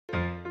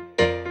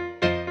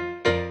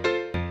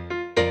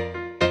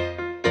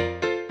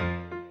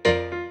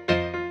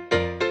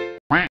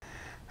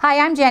Hi,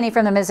 I'm Jenny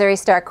from the Missouri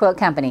Star Quilt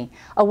Company.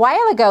 A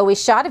while ago we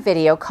shot a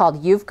video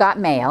called You've Got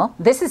Mail.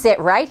 This is it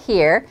right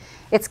here.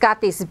 It's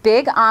got these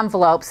big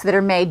envelopes that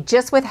are made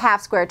just with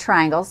half square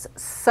triangles.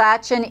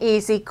 Such an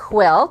easy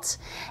quilt.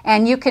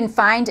 And you can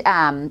find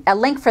a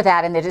link for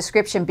that in the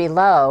description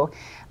below.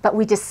 But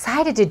we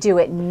decided to do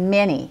it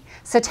mini.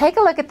 So take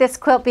a look at this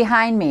quilt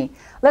behind me.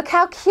 Look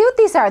how cute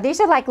these are. These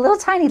are like little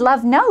tiny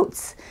love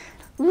notes.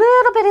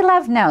 Little bitty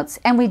love notes.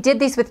 And we did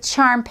these with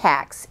charm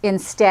packs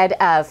instead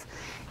of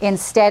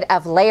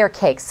layer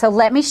cakes. So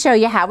let me show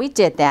you how we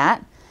did that.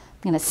 I'm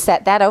going to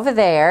set that over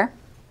there.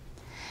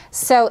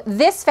 So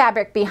this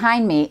fabric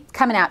behind me,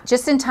 coming out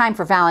just in time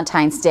for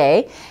Valentine's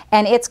Day,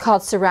 and it's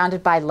called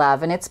Surrounded by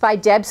Love, and it's by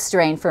Deb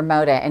Strain for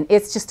Moda, and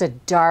it's just a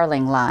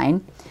darling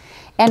line.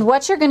 And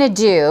what you're going to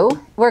do,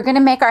 we're going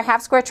to make our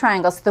half square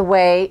triangles the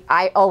way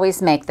I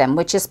always make them,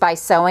 which is by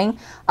sewing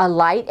a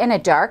light and a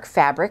dark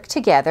fabric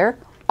together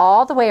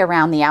all the way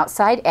around the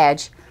outside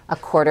edge,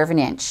 1/4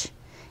 inch.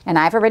 And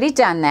I've already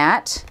done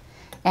that.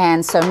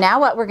 And so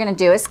now what we're going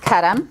to do is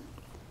cut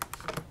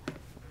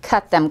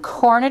them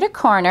corner to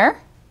corner,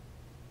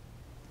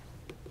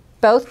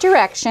 both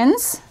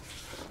directions,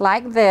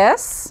 like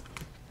this.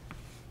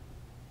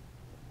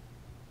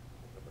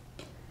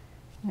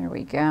 There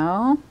we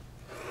go.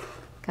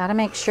 Got to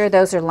make sure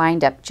those are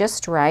lined up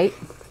just right.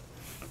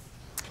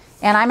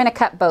 And I'm going to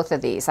cut both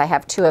of these. I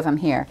have 2 of them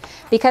here.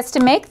 Because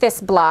to make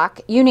this block,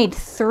 you need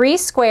 3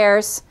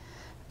 squares,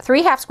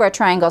 3 half square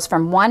triangles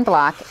from one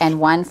block and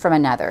 1 from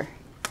another.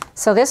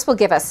 So this will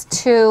give us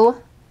two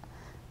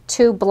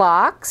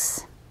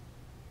blocks.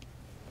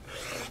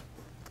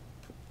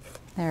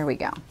 There we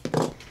go.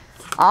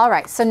 All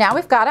right, so now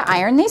we've got to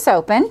iron these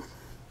open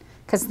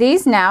because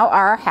these now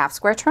are half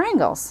square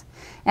triangles.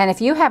 And if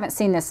you haven't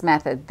seen this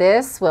method,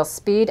 this will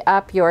speed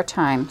up your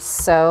time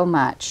so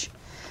much.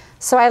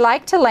 So I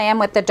like to lay them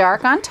with the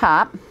dark on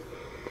top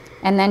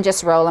and then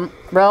just roll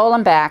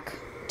them back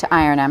to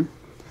iron them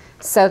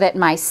so that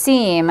my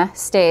seam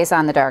stays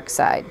on the dark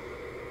side.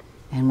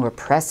 And we're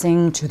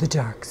pressing to the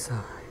dark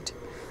side.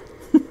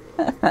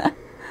 I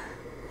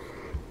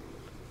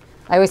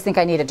always think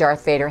I need a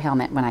Darth Vader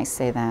helmet when I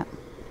say that.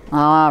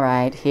 All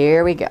right,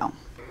 here we go.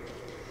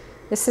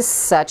 This is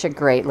such a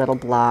great little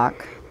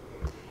block.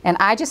 And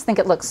I just think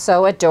it looks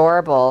so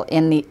adorable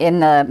in the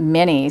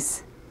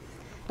minis.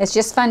 It's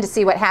just fun to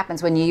see what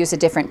happens when you use a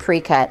different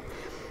pre-cut.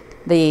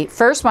 The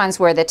first ones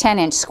were the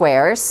 10-inch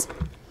squares.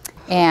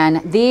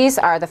 And these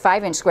are the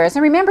 5-inch squares.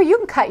 And remember, you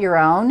can cut your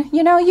own.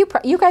 You know,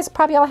 you guys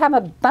probably all have a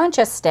bunch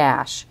of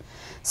stash.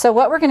 So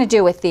what we're going to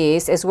do with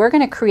these is we're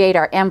going to create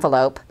our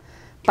envelope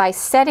by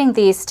setting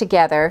these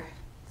together,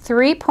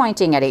 3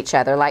 pointing at each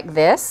other like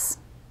this.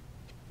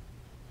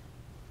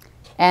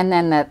 And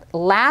then the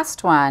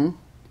last one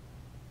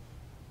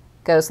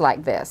goes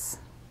like this.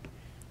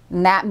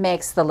 And that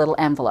makes the little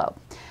envelope.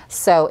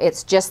 So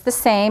it's just the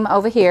same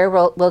over here.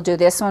 We'll do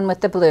this one with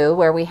the blue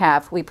where we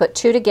put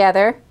 2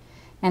 together.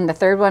 And the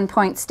third one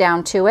points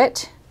down to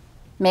it,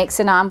 makes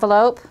an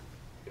envelope,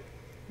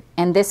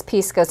 and this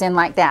piece goes in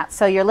like that.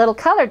 So your little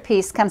colored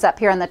piece comes up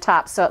here on the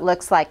top so it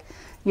looks like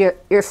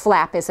your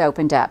flap is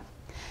opened up.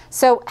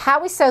 So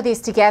how we sew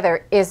these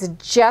together is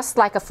just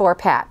like a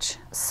 4-patch.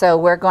 So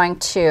we're going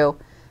to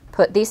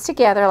put these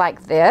together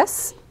like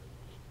this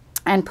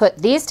and put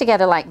these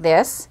together like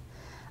this.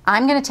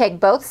 I'm going to take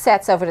both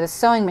sets over to the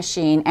sewing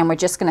machine and we're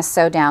just going to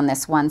sew down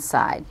this one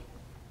side.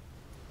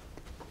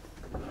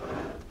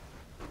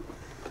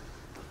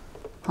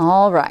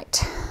 All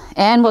right,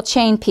 and we'll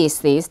chain piece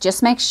these.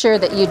 Just make sure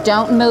that you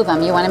don't move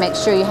them. You want to make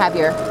sure you have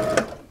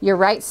your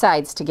right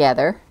sides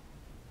together.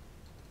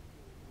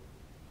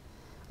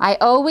 I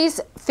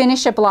always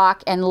finish a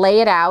block and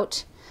lay it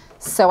out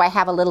so I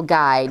have a little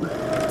guide.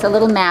 It's a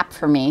little map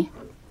for me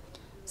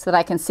so that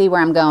I can see where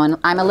I'm going.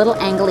 I'm a little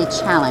angly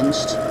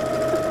challenged,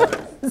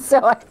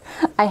 so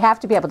I have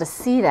to be able to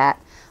see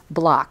that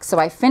block. So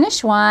I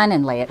finish one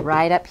and lay it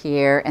right up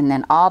here, and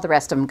then all the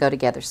rest of them go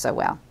together so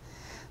well.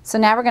 So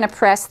now we're going to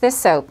press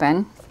this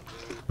open.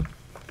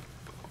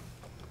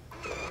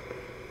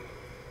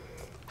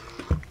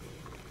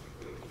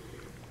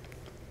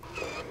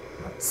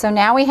 So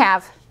now we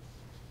have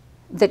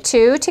the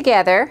 2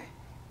 together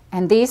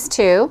and these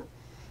 2,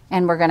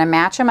 and we're going to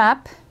match them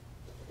up.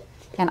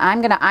 And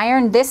I'm going to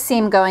iron this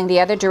seam going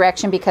the other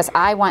direction because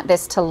I want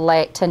this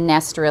to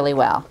nest really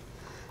well.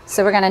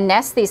 So we're going to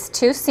nest these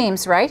 2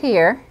 seams right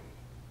here.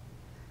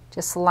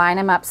 Just line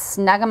them up,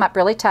 snug them up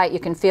really tight. You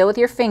can feel with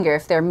your finger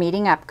if they're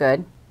meeting up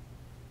good.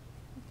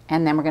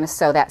 And then we're going to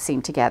sew that seam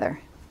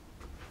together.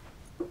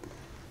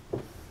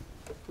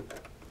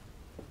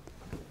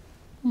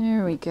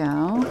 There we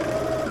go.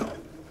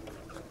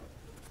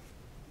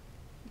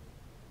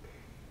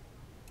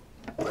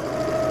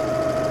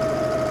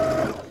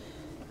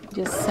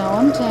 Just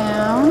sew them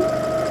down.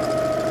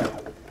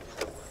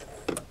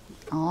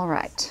 All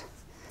right.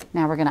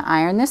 Now we're going to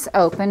iron this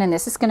open, and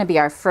this is going to be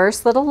our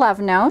first little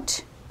love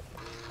note.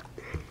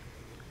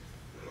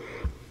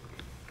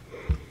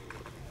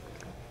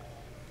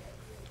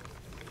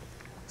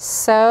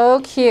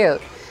 So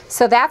cute.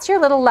 So that's your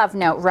little love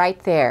note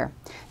right there.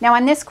 Now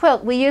on this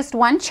quilt we used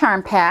one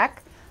charm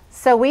pack,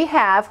 so we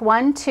have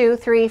 1, 2,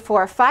 3,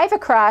 4, 5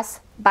 across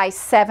by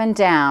 7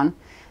 down.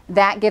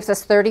 That gives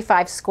us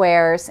 35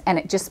 squares, and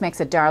it just makes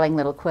a darling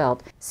little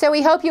quilt. So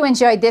we hope you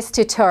enjoyed this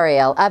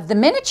tutorial of the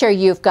miniature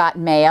You've Got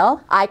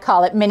Mail. I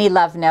call it Mini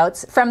Love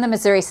Notes from the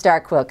Missouri Star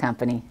Quilt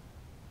Company.